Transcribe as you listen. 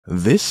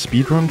This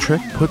speedrun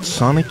trick puts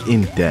Sonic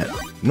in debt.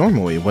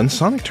 Normally, when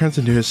Sonic turns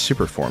into his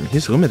super form,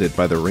 he's limited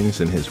by the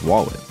rings in his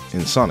wallet.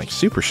 In Sonic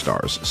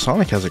Superstars,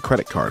 Sonic has a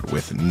credit card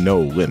with no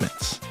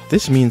limits.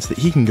 This means that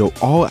he can go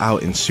all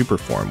out in super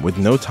form with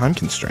no time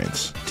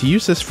constraints. To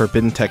use this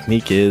forbidden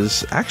technique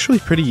is actually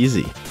pretty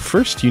easy.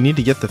 First, you need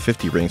to get the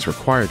 50 rings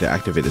required to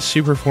activate his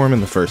super form in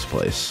the first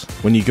place.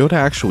 When you go to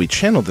actually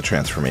channel the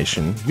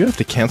transformation, you have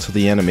to cancel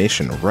the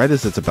animation right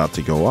as it's about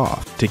to go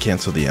off. To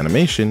cancel the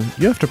animation,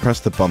 you have to press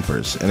the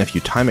bumpers, and if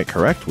you time it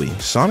correctly,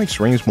 Sonic's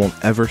rings won't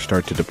ever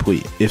start to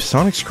deplete. If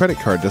Sonic's credit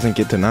card doesn't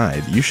get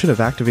denied, you should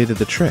have activated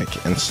the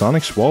trick, and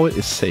Sonic's wallet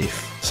is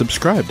safe.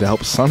 Subscribe to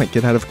help Sonic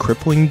get out of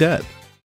crippling debt.